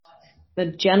the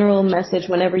general message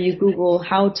whenever you Google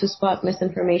how to spot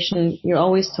misinformation, you're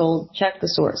always told, check the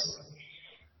source.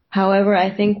 However,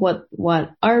 I think what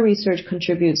our research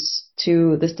contributes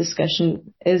to this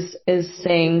discussion is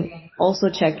saying also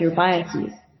check your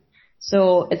biases.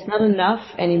 So it's not enough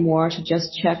anymore to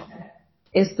just check,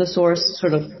 is the source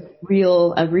sort of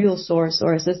a real source,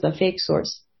 or is this a fake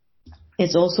source?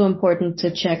 It's also important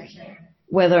to check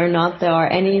whether or not there are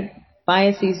any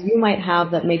biases you might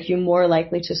have that make you more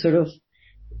likely to sort of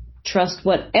trust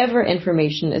whatever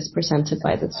information is presented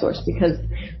by the source, because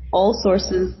all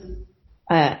sources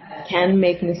can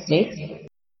make mistakes.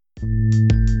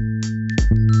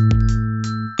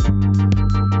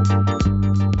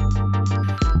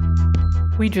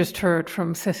 We just heard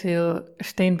from Cecile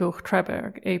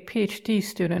Steenbuch-Treberg, a PhD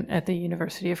student at the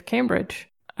University of Cambridge.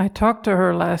 I talked to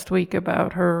her last week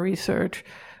about her research,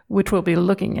 which we'll be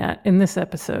looking at in this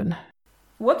episode.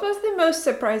 What was the most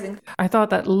surprising? I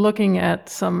thought that looking at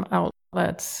some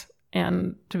outlets,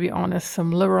 and to be honest,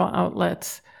 some liberal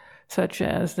outlets, such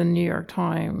as the New York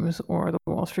Times or the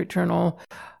Wall Street Journal,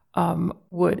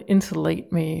 would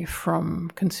insulate me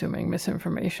from consuming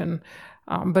misinformation.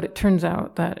 But it turns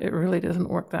out that it really doesn't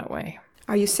work that way.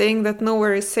 Are you saying that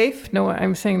nowhere is safe? No,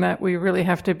 I'm saying that we really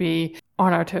have to be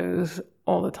on our toes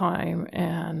all the time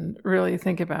and really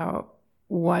think about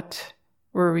what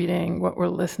we're reading, what we're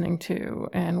listening to,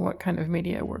 and what kind of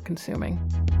media we're consuming.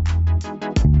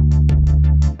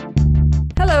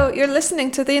 Hello, you're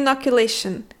listening to The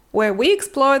Inoculation, where we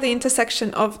explore the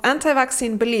intersection of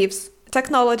anti-vaccine beliefs,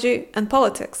 technology, and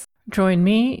politics. Join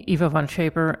me, Eva von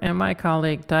Schaper, and my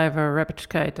colleague Diva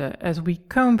Repetskaite as we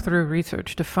comb through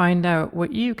research to find out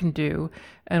what you can do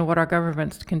and what our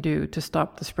governments can do to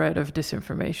stop the spread of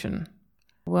disinformation.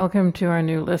 Welcome to our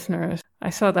new listeners.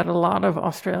 I saw that a lot of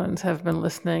Australians have been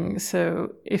listening,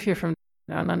 so if you're from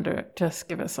down under, just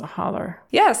give us a holler.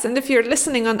 Yes, and if you're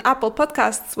listening on Apple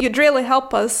Podcasts, you'd really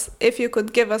help us if you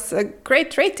could give us a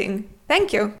great rating.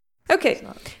 Thank you. Okay,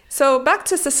 so back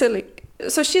to Cecily.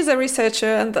 So she's a researcher,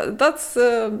 and that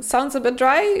sounds a bit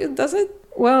dry, does it?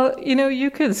 Well,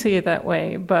 you could see it that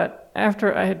way, but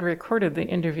after I had recorded the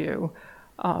interview,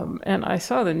 and I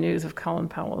saw the news of Colin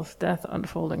Powell's death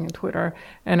unfolding on Twitter,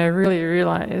 and I really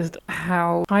realized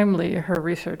how timely her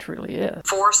research really is.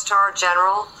 Four-star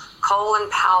General Colin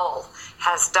Powell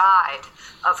has died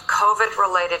of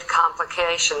COVID-related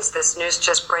complications. This news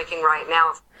just breaking right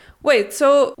now. Wait,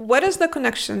 so what is the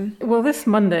connection? Well, this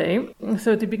Monday,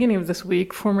 so at the beginning of this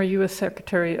week, former U.S.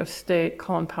 Secretary of State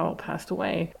Colin Powell passed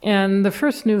away. And the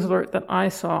first news alert that I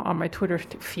saw on my Twitter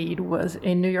feed was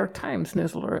a New York Times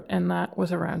news alert, and that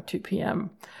was around 2 p.m.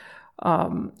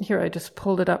 Here, I just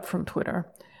pulled it up from Twitter.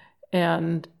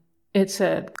 And it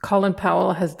said, Colin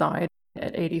Powell has died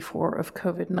at 84 of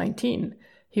COVID-19.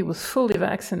 He was fully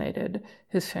vaccinated,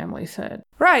 his family said.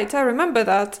 Right, I remember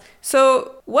that.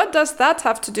 So what does that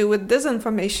have to do with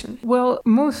disinformation? Well,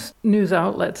 most news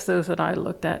outlets, those that I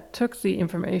looked at, took the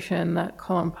information that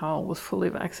Colin Powell was fully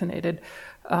vaccinated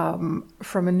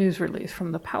from a news release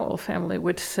from the Powell family,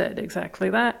 which said exactly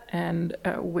that, and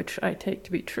which I take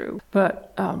to be true.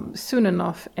 But soon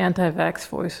enough, anti-vax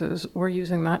voices were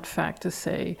using that fact to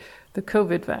say the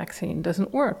COVID vaccine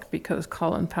doesn't work because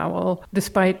Colin Powell,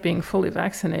 despite being fully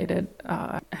vaccinated,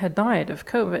 had died of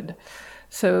COVID.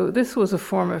 So this was a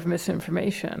form of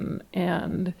misinformation,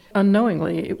 and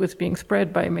unknowingly it was being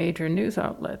spread by major news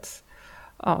outlets.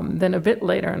 Then a bit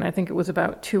later, and I think it was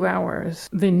about 2 hours,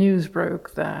 the news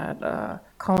broke that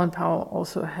Colin Powell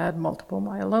also had multiple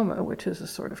myeloma, which is a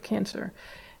sort of cancer.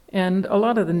 And a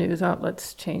lot of the news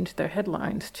outlets changed their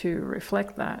headlines to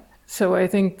reflect that. So I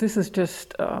think this is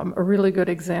just a really good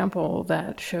example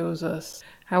that shows us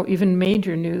how even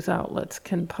major news outlets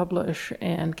can publish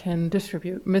and can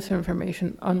distribute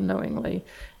misinformation unknowingly.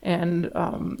 And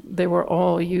they were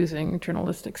all using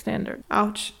journalistic standards.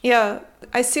 Ouch. Yeah,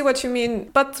 I see what you mean.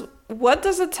 But what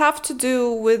does it have to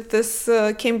do with this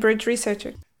Cambridge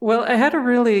researcher? Well, I had a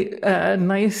really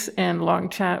nice and long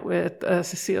chat with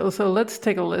Cecile, so let's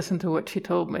take a listen to what she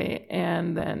told me,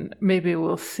 and then maybe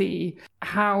we'll see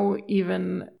how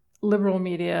even liberal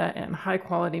media and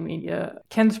high-quality media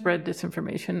can spread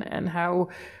disinformation and how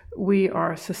we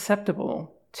are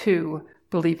susceptible to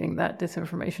believing that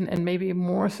disinformation, and maybe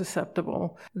more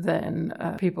susceptible than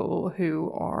people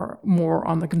who are more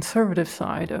on the conservative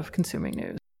side of consuming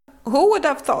news. Who would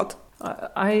have thought?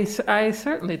 I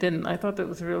certainly didn't. I thought that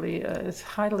was really it's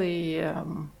highly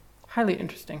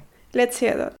interesting. Let's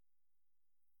hear that.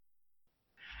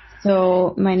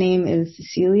 So my name is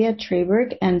Cecilia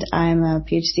Treberg, and I'm a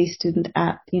PhD student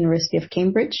at the University of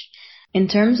Cambridge. In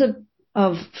terms of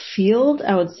of field,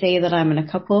 I would say that I'm in a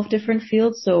couple of different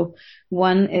fields. So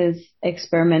one is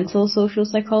experimental social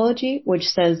psychology, which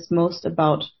says most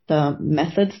about the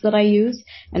methods that I use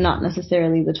and not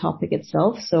necessarily the topic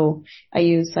itself. So I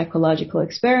use psychological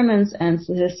experiments and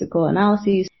statistical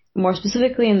analyses. More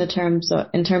specifically in terms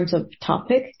of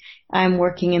topic, I'm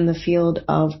working in the field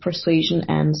of persuasion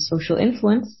and social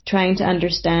influence, trying to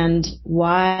understand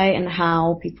why and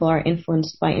how people are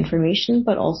influenced by information,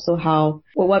 but also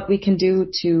what we can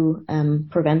do to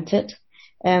prevent it.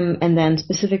 And then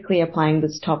specifically applying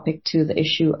this topic to the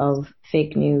issue of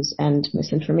fake news and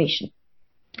misinformation.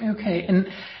 Okay, and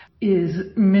is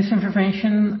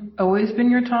misinformation always been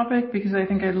your topic? Because I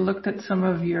think I looked at some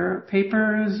of your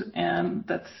papers, and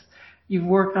you've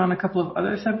worked on a couple of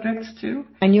other subjects too.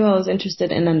 I knew I was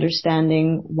interested in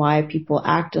understanding why people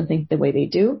act and think the way they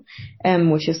do,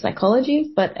 which is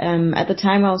psychology. But at the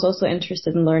time, I was also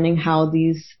interested in learning how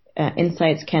these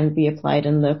insights can be applied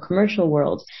in the commercial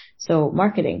world, so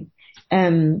marketing.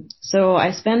 So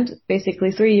I spent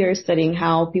basically 3 years studying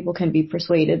how people can be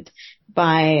persuaded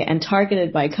by and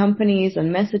targeted by companies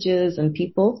and messages and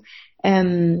people.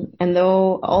 And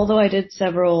although I did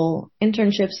several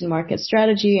internships in market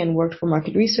strategy and worked for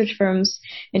market research firms,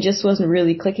 it just wasn't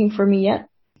really clicking for me yet.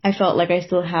 I felt like I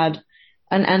still had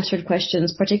unanswered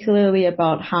questions, particularly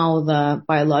about how the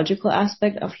biological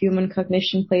aspect of human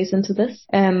cognition plays into this,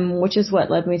 which is what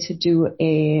led me to do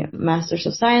a Master's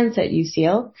of Science at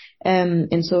UCL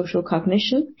in social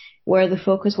cognition, where the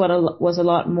focus was a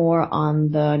lot more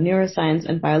on the neuroscience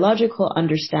and biological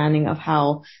understanding of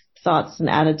how thoughts and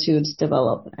attitudes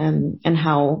develop and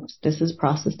how this is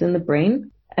processed in the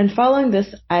brain. And following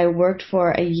this, I worked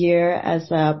for a year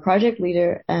as a project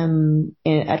leader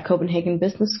at Copenhagen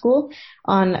Business School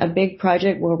on a big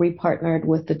project where we partnered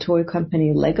with the toy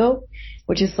company Lego,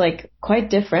 which is quite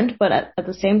different, but at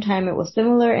the same time it was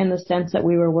similar in the sense that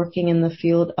we were working in the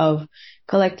field of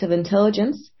collective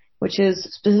intelligence, which is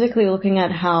specifically looking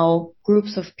at how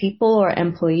groups of people or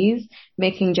employees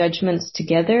making judgments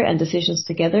together and decisions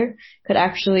together could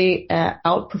actually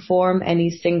outperform any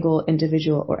single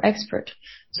individual or expert.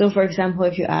 So, for example,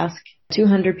 if you ask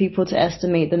 200 people to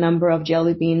estimate the number of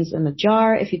jelly beans in a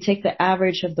jar, if you take the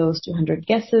average of those 200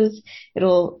 guesses,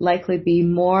 it'll likely be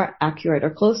more accurate or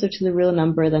closer to the real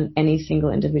number than any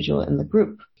single individual in the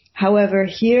group. However,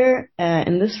 here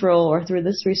in this role or through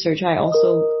this research, I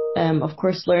also of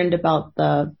course, learned about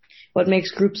what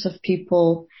makes groups of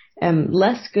people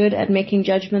less good at making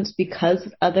judgments because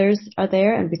others are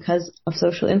there and because of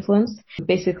social influence.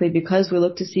 Basically, because we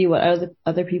look to see what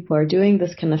other people are doing,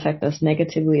 this can affect us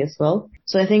negatively as well.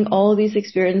 So I think all of these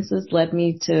experiences led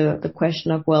me to the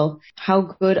question of, well, how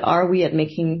good are we at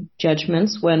making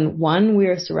judgments when, one, we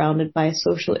are surrounded by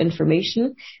social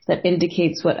information that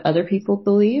indicates what other people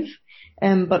believe,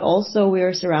 but also we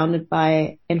are surrounded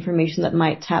by information that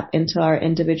might tap into our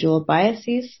individual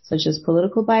biases, such as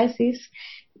political biases,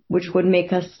 which would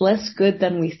make us less good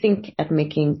than we think at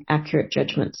making accurate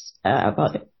judgments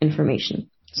about information.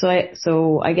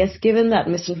 So I guess given that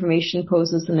misinformation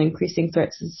poses an increasing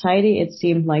threat to society, it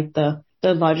seemed like the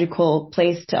logical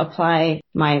place to apply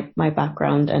my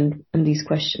background and these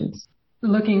questions.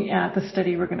 Looking at the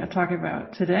study we're going to talk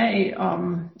about today,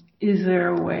 is there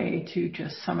a way to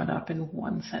just sum it up in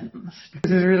one sentence?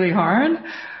 This is really hard,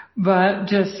 but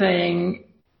just saying,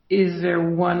 is there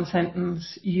one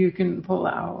sentence you can pull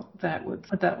out that would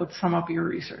sum up your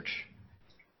research?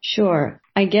 Sure.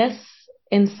 I guess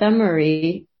in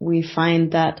summary, we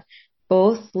find that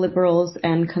both liberals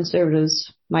and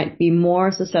conservatives might be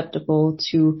more susceptible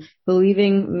to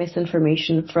believing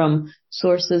misinformation from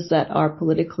sources that are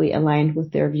politically aligned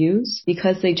with their views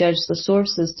because they judge the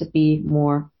sources to be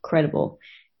more credible.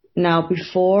 Now,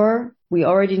 before, we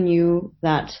already knew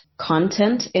that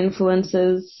content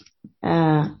influences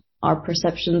our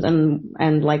perceptions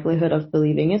and likelihood of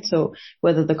believing it. So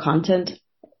whether the content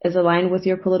is aligned with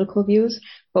your political views,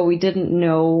 but we didn't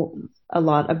know a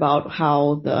lot about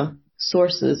how the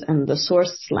sources and the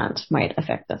source slant might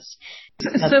affect us.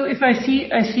 So if I see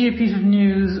a piece of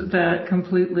news that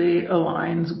completely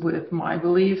aligns with my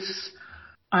beliefs,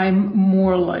 I'm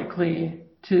more likely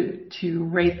to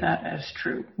rate that as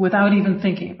true without even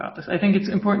thinking about this. I think it's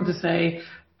important to say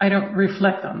I don't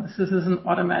reflect on this. This is an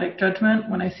automatic judgment.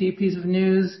 When I see a piece of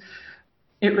news,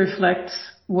 it reflects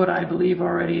what I believe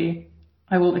already.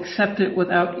 I will accept it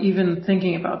without even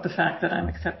thinking about the fact that I'm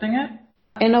accepting it.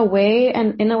 In a way,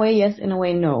 yes, in a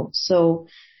way, no. So,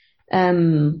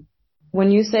 when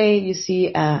you say you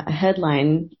see a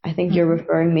headline, I think you're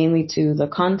referring mainly to the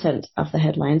content of the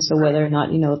headline. So whether or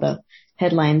not, the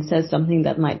headline says something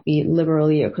that might be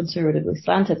liberally or conservatively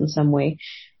slanted in some way.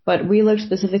 but we looked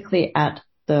specifically at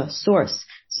the source.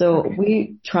 So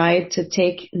we tried to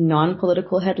take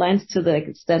non-political headlines to the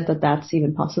extent that that's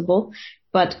even possible,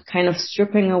 but kind of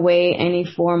stripping away any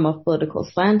form of political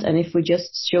slant. And if we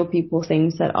just show people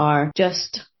things that are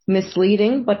just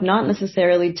misleading, but not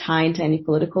necessarily tied to any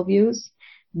political views,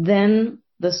 then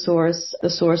the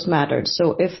source mattered.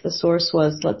 So if the source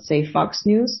was, let's say, Fox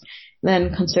News,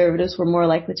 then conservatives were more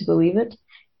likely to believe it.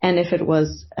 And if it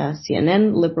was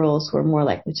CNN, liberals were more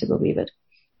likely to believe it.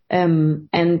 And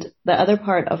the other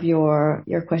part of your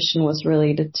question was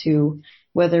related to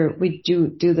whether we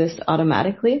do this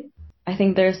automatically. I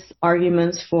think there's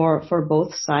arguments for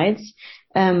both sides.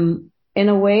 In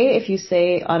a way, if you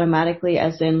say automatically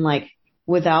as in like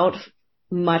without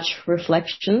much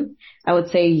reflection, I would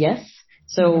say yes.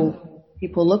 So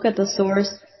people look at the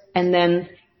source and then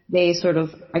they sort of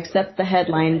accept the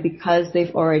headline because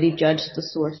they've already judged the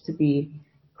source to be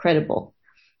credible.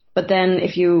 But then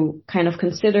if you kind of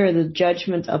consider the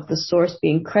judgment of the source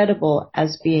being credible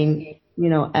as being,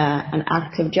 an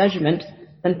active judgment,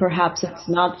 then perhaps it's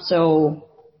not so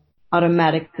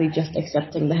automatically just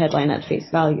accepting the headline at face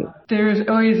value. There's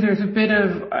a bit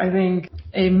of, I think,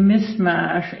 a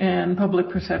mismatch in public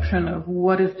perception of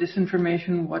what is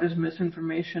disinformation, what is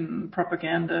misinformation,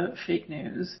 propaganda, fake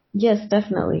news. Yes,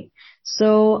 definitely.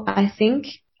 So I think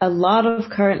a lot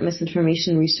of current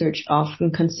misinformation research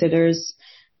often considers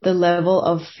the level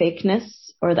of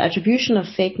fakeness or the attribution of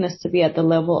fakeness to be at the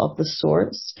level of the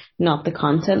source, not the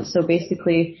content. So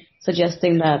basically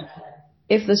suggesting that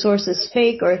if the source is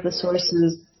fake or if the source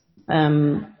is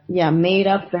made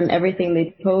up, then everything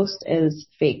they post is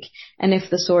fake. And if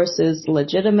the source is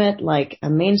legitimate, like a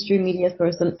mainstream media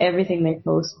source, then everything they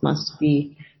post must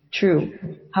be true.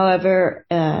 However,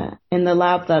 in the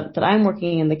lab that I'm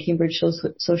working in, the Cambridge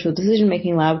Social Decision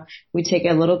Making Lab, we take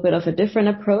a little bit of a different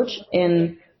approach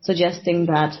in suggesting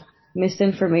that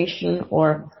misinformation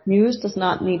or news does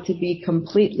not need to be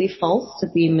completely false to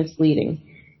be misleading.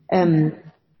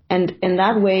 And in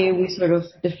that way, we sort of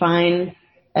define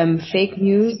fake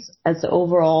news as the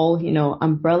overall,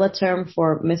 umbrella term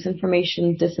for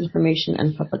misinformation, disinformation,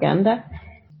 and propaganda.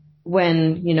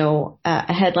 When,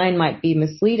 a headline might be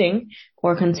misleading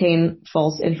or contain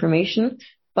false information,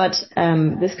 but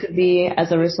this could be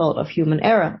as a result of human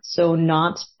error, so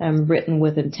not written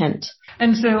with intent.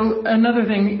 And so another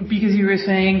thing, because you were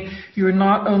saying you were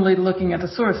not only looking at the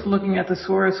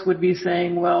source would be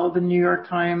saying, well, the New York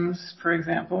Times, for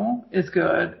example, is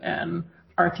good and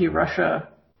RT Russia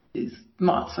is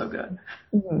not so good.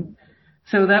 Mm-hmm.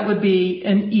 So that would be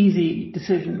an easy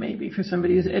decision maybe for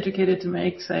somebody who's educated to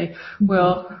make, say,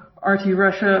 well, RT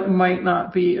Russia might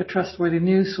not be a trustworthy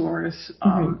news source.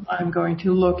 I'm going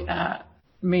to look at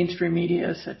mainstream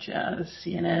media such as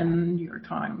CNN, New York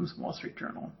Times, Wall Street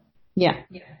Journal. Yeah.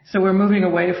 So we're moving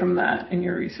away from that in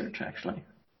your research, actually.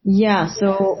 Yeah.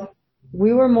 So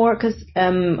we were more, because a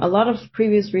lot of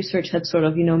previous research had sort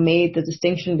of, made the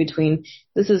distinction between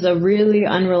this is a really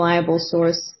unreliable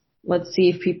source. Let's see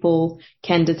if people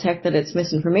can detect that it's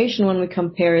misinformation when we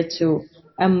compare it to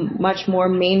a much more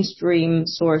mainstream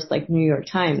source like New York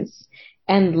Times.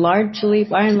 And largely,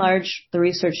 by and large, the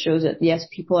research shows that, yes,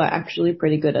 people are actually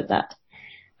pretty good at that.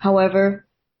 However,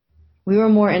 we were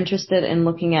more interested in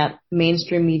looking at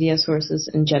mainstream media sources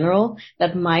in general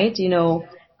that might,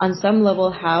 on some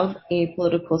level have a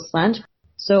political slant.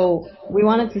 So we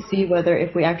wanted to see whether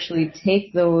if we actually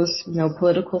take those,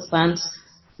 political slants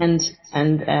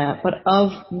but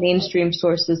of mainstream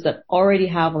sources that already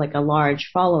have like a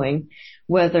large following,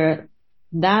 whether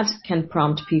that can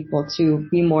prompt people to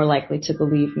be more likely to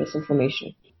believe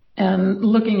misinformation. And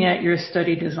looking at your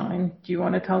study design, do you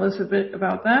want to tell us a bit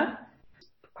about that?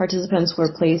 Participants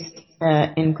were placed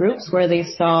in groups where they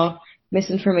saw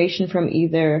misinformation from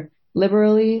either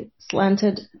liberally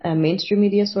slanted mainstream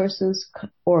media sources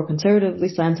or conservatively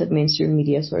slanted mainstream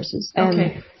media sources.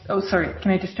 Okay. Sorry.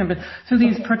 Can I just jump in? So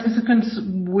these participants,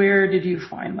 where did you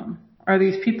find them? Are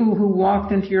these people who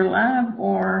walked into your lab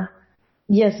or?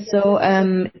 Yes. So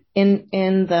in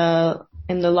the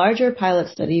larger pilot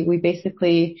study, we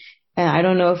basically I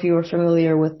don't know if you were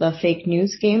familiar with the fake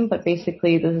news game, but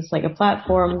basically this is like a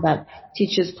platform that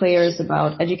educates players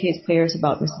about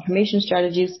misinformation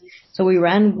strategies. So we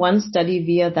ran one study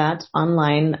via that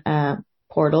online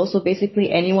portal. So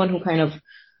basically anyone who kind of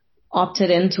opted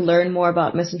in to learn more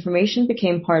about misinformation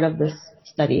became part of this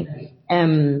study.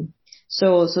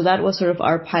 So that was sort of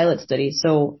our pilot study.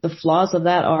 So the flaws of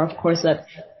that are, of course, that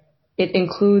it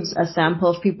includes a sample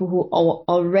of people who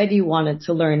already wanted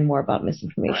to learn more about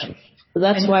misinformation. So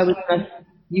that's why we kind of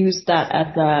used that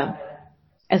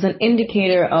as an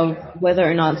indicator of whether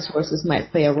or not sources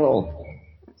might play a role.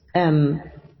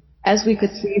 as we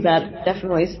could see that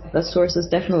definitely the sources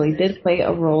definitely did play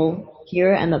a role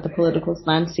here and that the political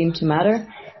slant seemed to matter,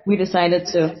 we decided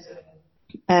to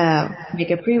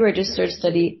make a pre-registered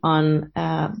study on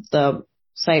the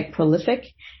site Prolific.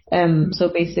 So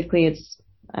basically it's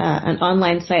an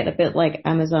online site a bit like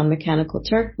Amazon Mechanical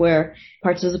Turk, where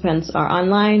participants are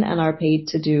online and are paid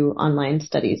to do online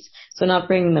studies. So not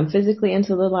bringing them physically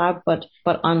into the lab, but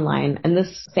online. And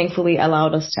this thankfully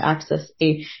allowed us to access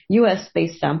a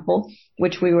US-based sample,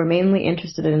 which we were mainly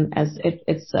interested in as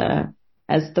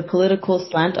as the political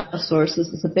slant of sources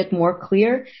is a bit more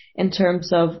clear in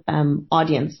terms of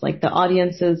audience. Like the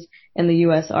audiences in the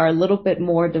US are a little bit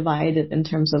more divided in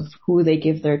terms of who they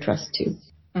give their trust to.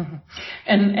 Mm-hmm.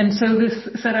 And so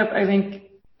this setup, I think,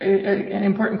 an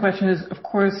important question is, of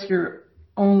course, you're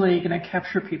only going to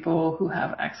capture people who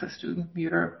have access to a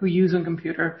computer, who use a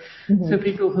computer. Mm-hmm. So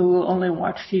people who will only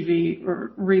watch TV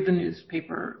or read the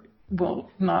newspaper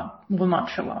will not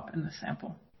show up in the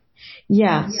sample.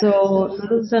 Yeah, so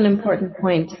this is an important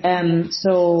point.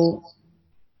 So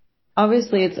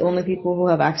obviously it's only people who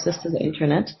have access to the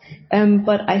internet.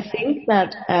 But I think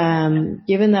that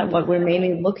given that what we're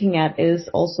mainly looking at is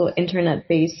also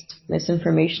internet-based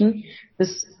misinformation,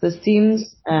 this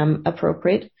seems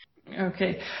appropriate.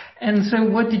 Okay. And so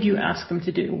what did you ask them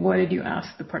to do? What did you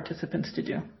ask the participants to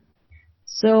do?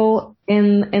 So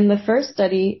in the first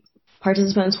study,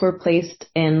 participants were placed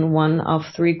in one of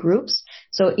three groups.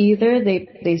 So either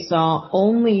they saw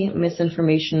only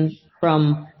misinformation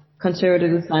from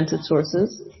conservatively slanted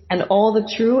sources, and all the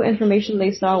true information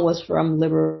they saw was from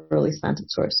liberally slanted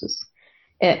sources.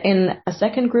 In a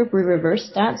second group, we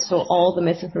reversed that, so all the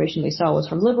misinformation they saw was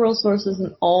from liberal sources,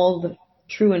 and all the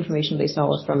true information they saw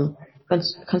was from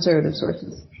conservative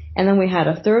sources. And then we had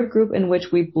a third group in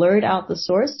which we blurred out the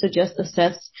source to just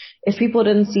assess if people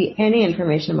didn't see any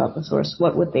information about the source,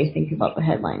 what would they think about the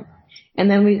headline. And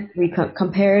then we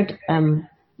compared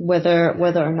whether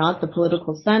or not the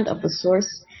political slant of the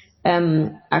source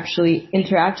actually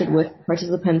interacted with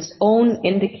participants' own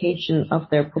indication of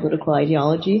their political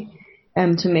ideology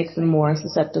to make them more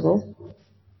susceptible,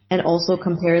 and also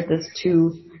compared this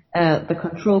to the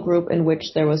control group in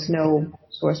which there was no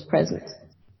source present.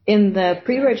 In the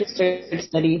pre-registered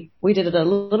study, we did it a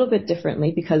little bit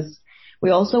differently because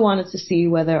we also wanted to see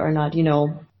whether or not, in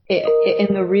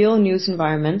the real news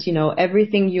environment,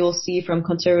 everything you'll see from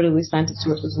conservatively slanted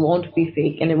sources won't be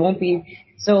fake, and it won't be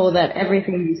so that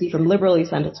everything you see from liberally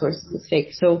slanted sources is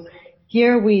fake. So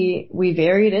here we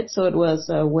varied it, so it was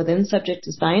within subject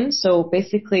design. So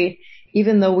basically,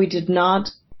 even though we did not,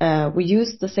 we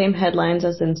used the same headlines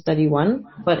as in study 1,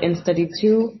 but in study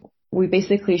 2, we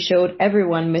basically showed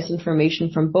everyone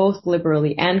misinformation from both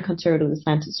liberally and conservatively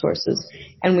slanted sources,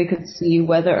 and we could see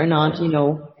whether or not,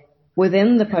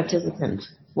 within the participant,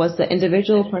 was the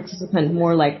individual participant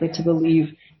more likely to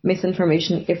believe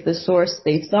misinformation if the source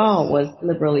they saw was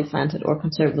liberally slanted or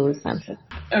conservatively slanted.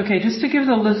 Okay, just to give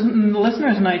the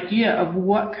listeners an idea of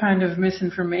what kind of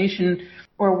misinformation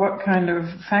or what kind of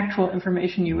factual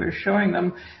information you were showing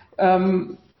them,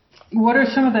 what are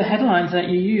some of the headlines that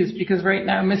you used? Because right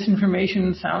now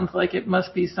misinformation sounds like it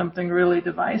must be something really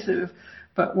divisive,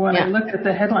 but when I looked at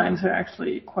the headlines, they're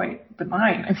actually quite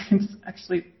benign. I mean, it's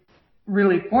actually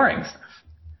really boring stuff.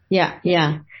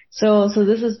 Yeah. So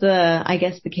this is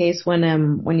the case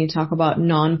when you talk about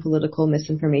non-political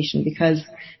misinformation, because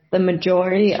the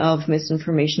majority of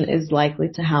misinformation is likely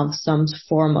to have some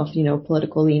form of,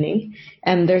 political leaning.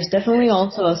 And there's definitely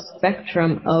also a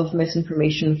spectrum of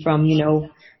misinformation from,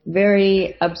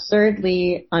 very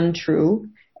absurdly untrue,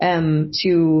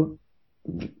 to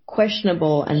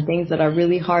questionable and things that are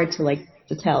really hard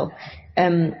to tell.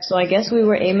 So I guess we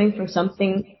were aiming for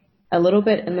something a little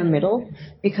bit in the middle,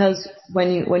 because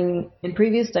when in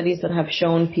previous studies that have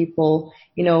shown people,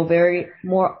 very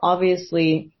more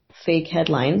obviously fake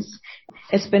headlines,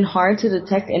 it's been hard to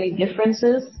detect any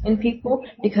differences in people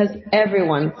because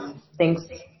everyone thinks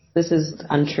this is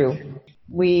untrue.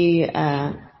 We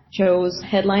chose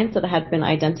headlines that had been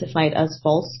identified as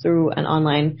false through an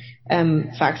online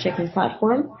fact-checking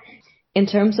platform. In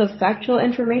terms of factual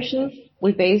information,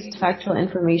 we based factual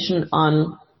information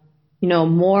on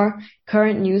more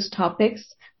current news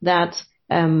topics that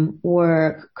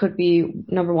could be,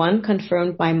 number one,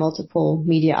 confirmed by multiple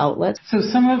media outlets. So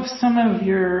some of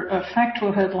your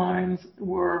factual headlines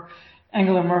were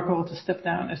Angela Merkel to step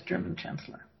down as German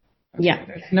Chancellor. Okay, yeah.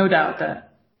 There's no doubt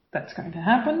that that's going to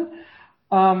happen.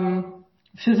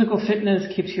 Physical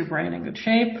fitness keeps your brain in good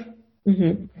shape.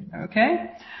 Mm-hmm.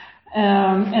 Okay.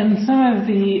 And some of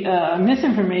the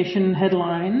misinformation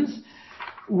headlines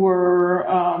were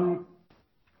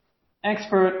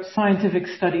expert scientific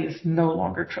study is no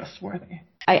longer trustworthy.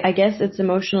 I guess it's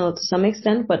emotional to some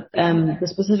extent, but the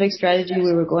specific strategy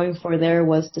we were going for there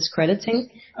was discrediting.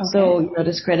 Okay. So,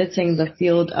 discrediting the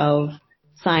field of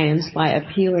science by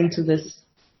appealing to this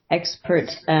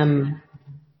expert bias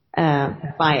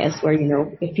where,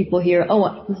 if people hear,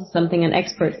 oh, this is something an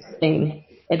expert is saying,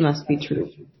 it must be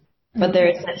true. But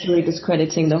they're essentially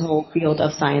discrediting the whole field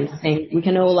of science, saying we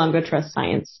can no longer trust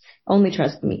science, only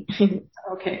trust me.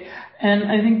 Okay. And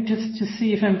I think just to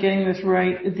see if I'm getting this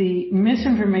right, the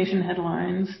misinformation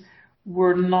headlines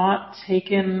were not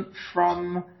taken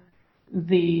from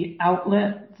the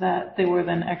outlet that they were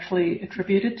then actually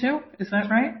attributed to. Is that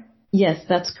right? Yes,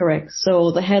 that's correct.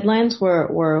 So the headlines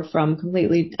were from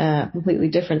completely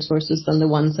different sources than the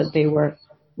ones that they were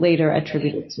later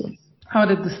attributed to. How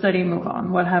did the study move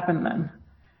on? What happened then?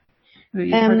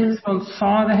 The participants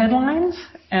saw the headlines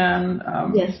and...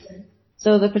 Yes.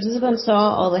 So the participants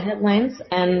saw all the headlines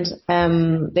and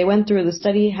they went through the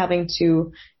study having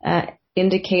to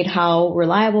indicate how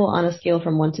reliable on a scale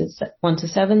from 1 to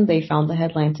 7 they found the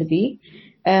headline to be.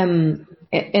 In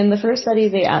the first study,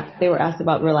 they were asked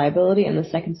about reliability, in the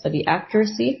second study,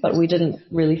 accuracy, but we didn't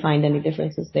really find any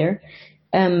differences there.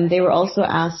 They were also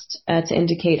asked to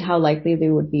indicate how likely they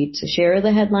would be to share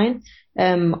the headline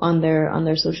on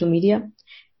their social media.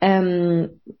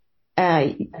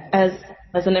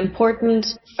 As an important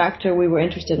factor we were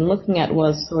interested in looking at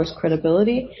was source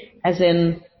credibility, as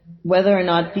in whether or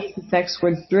not these effects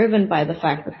were driven by the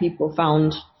fact that people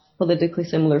found politically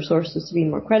similar sources to be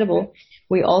more credible.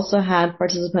 We also had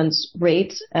participants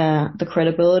rate the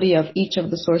credibility of each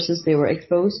of the sources they were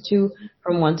exposed to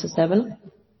from 1 to 7.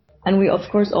 And we, of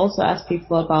course, also asked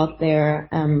people about their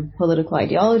political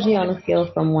ideology on a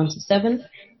scale from 1 to 7,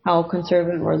 how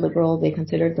conservative or liberal they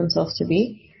considered themselves to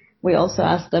be. We also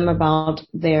asked them about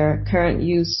their current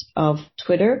use of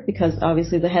Twitter, because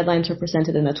obviously the headlines are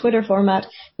presented in a Twitter format.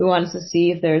 We wanted to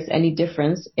see if there's any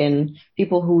difference in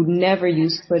people who never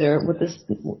use Twitter.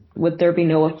 Would there be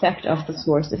no effect of the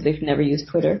source if they've never used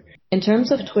Twitter? In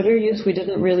terms of Twitter use, we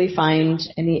didn't really find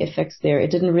any effects there. It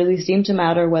didn't really seem to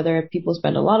matter whether people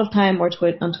spent a lot of time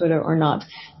on Twitter or not.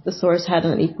 The source had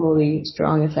an equally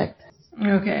strong effect.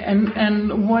 Okay,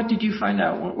 and what did you find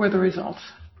out? What were the results?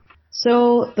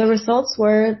 So the results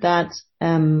were that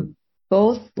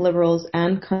both liberals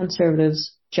and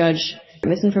conservatives judge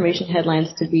misinformation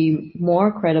headlines to be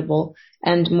more credible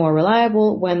and more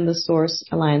reliable when the source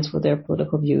aligns with their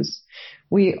political views.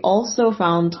 We also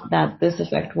found that this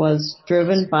effect was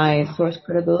driven by source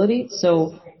credibility.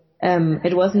 So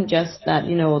it wasn't just that,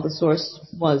 the source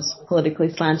was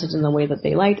politically slanted in the way that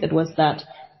they liked. It was that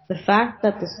the fact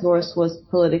that the source was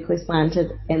politically slanted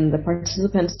in the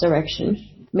participants' direction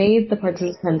made the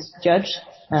participants judge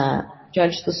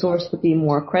the source to be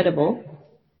more credible.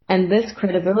 And this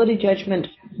credibility judgment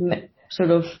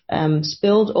sort of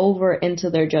spilled over into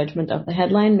their judgment of the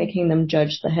headline, making them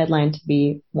judge the headline to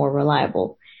be more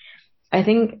reliable. I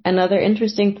think another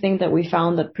interesting thing that we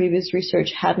found that previous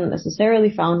research hadn't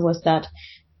necessarily found was that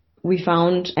we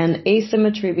found an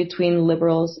asymmetry between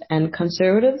liberals and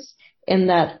conservatives, in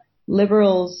that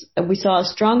we saw a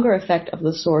stronger effect of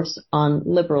the source on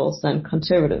liberals than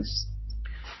conservatives.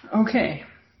 Okay.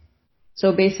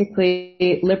 So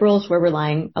basically, liberals were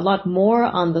relying a lot more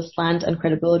on the slant and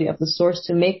credibility of the source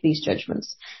to make these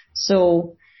judgments.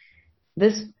 So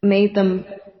this made them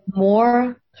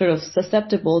more sort of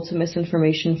susceptible to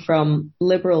misinformation from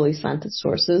liberally slanted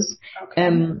sources. Okay.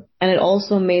 And it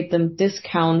also made them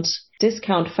discount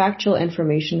factual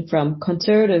information from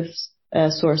conservative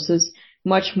sources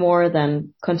much more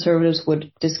than conservatives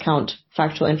would discount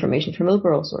factual information from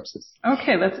liberal sources.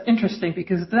 Okay, that's interesting,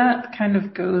 because that kind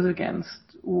of goes against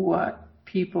what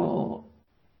people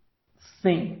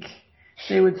think.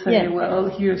 They would say,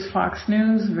 well, here's Fox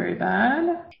News, very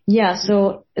bad. Yeah,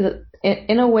 so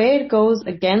in a way it goes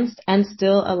against and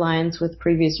still aligns with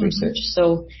previous research.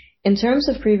 So in terms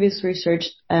of previous research,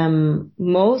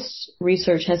 most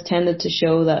research has tended to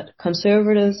show that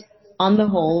conservatives on the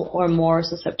whole are more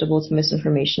susceptible to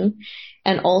misinformation,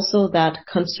 and also that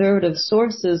conservative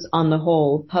sources on the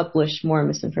whole publish more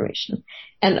misinformation.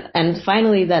 And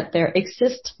finally, that there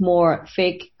exist more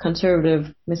fake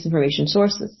conservative misinformation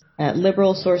sources.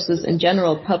 Liberal sources in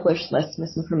general publish less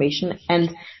misinformation, and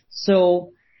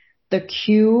so the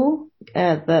cue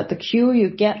you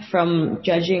get from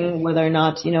judging whether or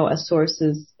not, a source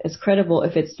is credible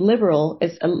if it's liberal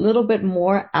is a little bit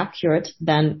more accurate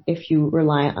than if you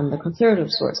rely on the conservative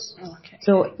source. Okay.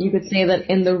 So you could say that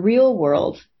in the real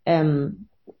world, in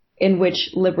which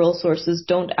liberal sources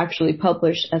don't actually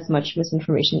publish as much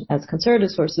misinformation as conservative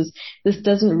sources, this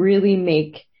doesn't really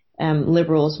make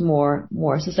liberals more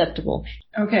susceptible.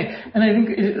 Okay, and I think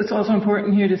it's also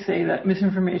important here to say that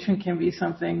misinformation can be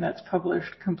something that's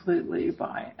published completely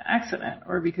by accident,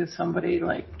 or because somebody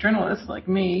like journalists like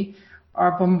me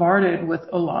are bombarded with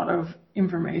a lot of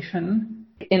information.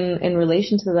 In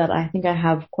relation to that, I think I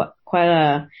have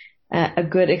quite a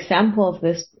good example of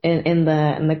this in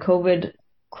the COVID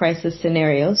crisis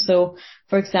scenario. So,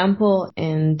 for example,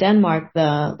 in Denmark,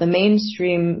 the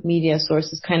mainstream media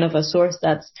source is kind of a source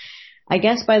that's, I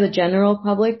guess, by the general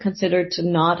public considered to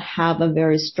not have a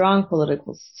very strong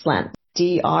political slant.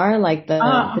 DR, like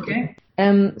okay.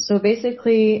 So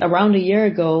basically, around a year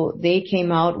ago, they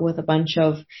came out with a bunch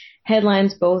of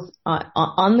headlines, both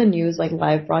on the news, like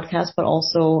live broadcast, but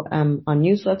also on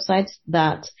news websites,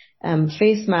 that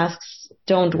face masks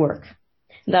don't work.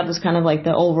 That was kind of like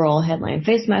the overall headline.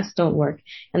 Face masks don't work.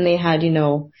 And they had,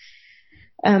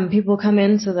 people come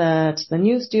into the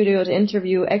news studio to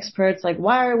interview experts, like,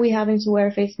 why are we having to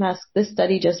wear face masks? This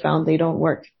study just found they don't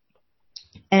work.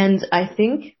 And I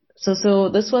think, so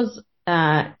this was,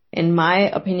 in my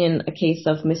opinion, a case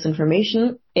of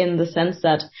misinformation, in the sense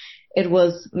that it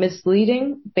was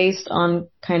misleading based on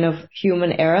kind of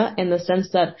human error, in the sense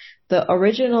that the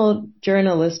original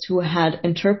journalist who had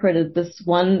interpreted this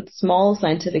one small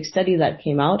scientific study that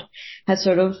came out had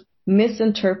sort of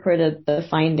misinterpreted the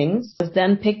findings, was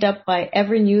then picked up by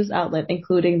every news outlet,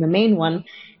 including the main one,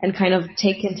 and kind of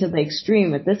taken to the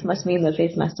extreme. This must mean that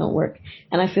face masks don't work.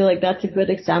 And I feel like that's a good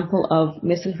example of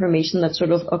misinformation that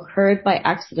sort of occurred by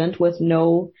accident with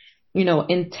no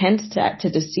intent to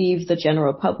deceive the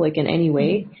general public in any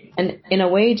way. And in a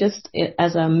way, just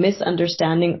as a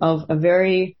misunderstanding of a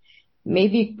very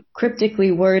maybe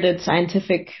cryptically worded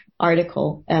scientific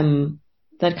article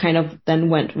that kind of then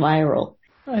went viral.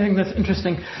 I think that's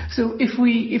interesting. So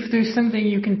if there's something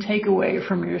you can take away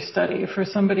from your study, for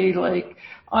somebody like,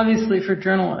 obviously for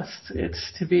journalists,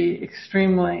 it's to be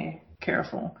extremely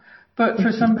careful. But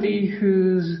for somebody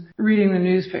who's reading the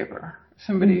newspaper,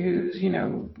 somebody who's,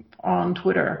 on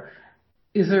Twitter,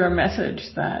 is there a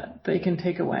message that they can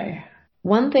take away?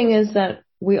 One thing is that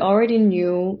we already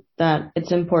knew that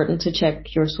it's important to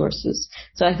check your sources.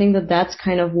 So I think that that's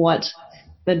kind of what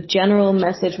the general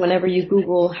message, whenever you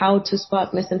Google how to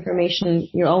spot misinformation,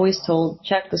 you're always told,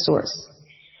 check the source.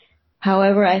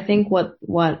 However, I think what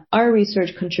our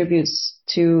research contributes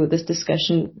to this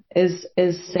discussion is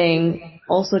saying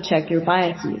also check your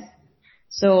biases.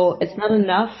 So it's not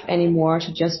enough anymore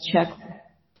to just check,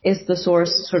 is the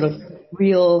source sort of a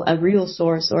real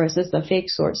source, or is this a fake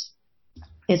source?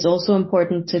 It's also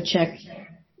important to check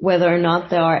whether or not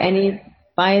there are any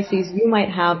biases you might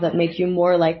have that make you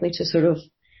more likely to sort of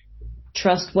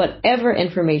trust whatever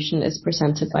information is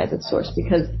presented by the source,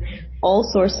 because all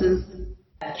sources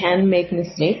can make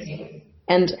mistakes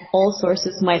and all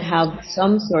sources might have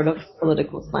some sort of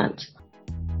political slant.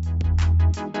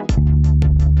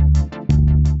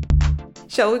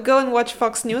 Shall we go and watch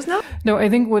Fox News now? No, I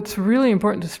think what's really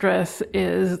important to stress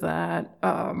is that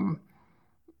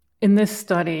in this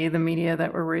study, the media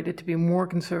that were rated to be more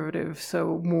conservative,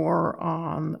 so more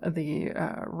on the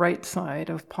right side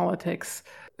of politics,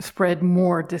 spread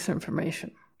more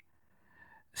disinformation.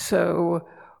 So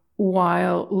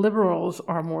while liberals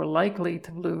are more likely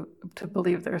to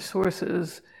believe their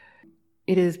sources,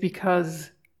 it is because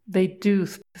they do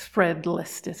spread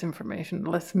less disinformation,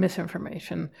 less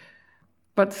misinformation.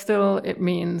 But still, it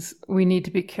means we need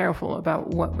to be careful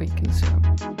about what we consume.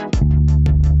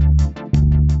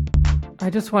 I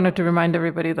just wanted to remind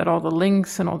everybody that all the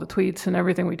links and all the tweets and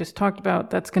everything we just talked about,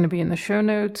 that's going to be in the show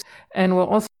notes. And we'll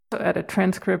also add a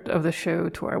transcript of the show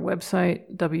to our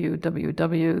website,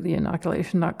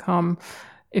 www.theinoculation.com,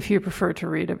 if you prefer to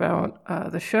read about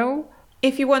the show.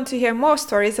 If you want to hear more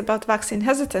stories about vaccine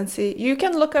hesitancy, you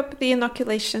can look up The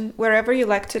Inoculation wherever you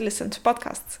like to listen to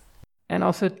podcasts. And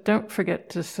also, don't forget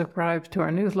to subscribe to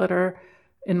our newsletter,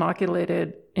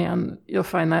 Inoculated, and you'll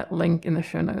find that link in the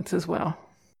show notes as well.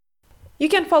 You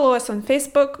can follow us on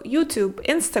Facebook, YouTube,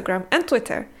 Instagram, and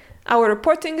Twitter. Our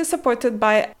reporting is supported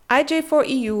by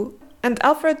IJ4EU and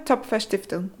Alfred Topfer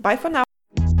Stiftung. Bye for now.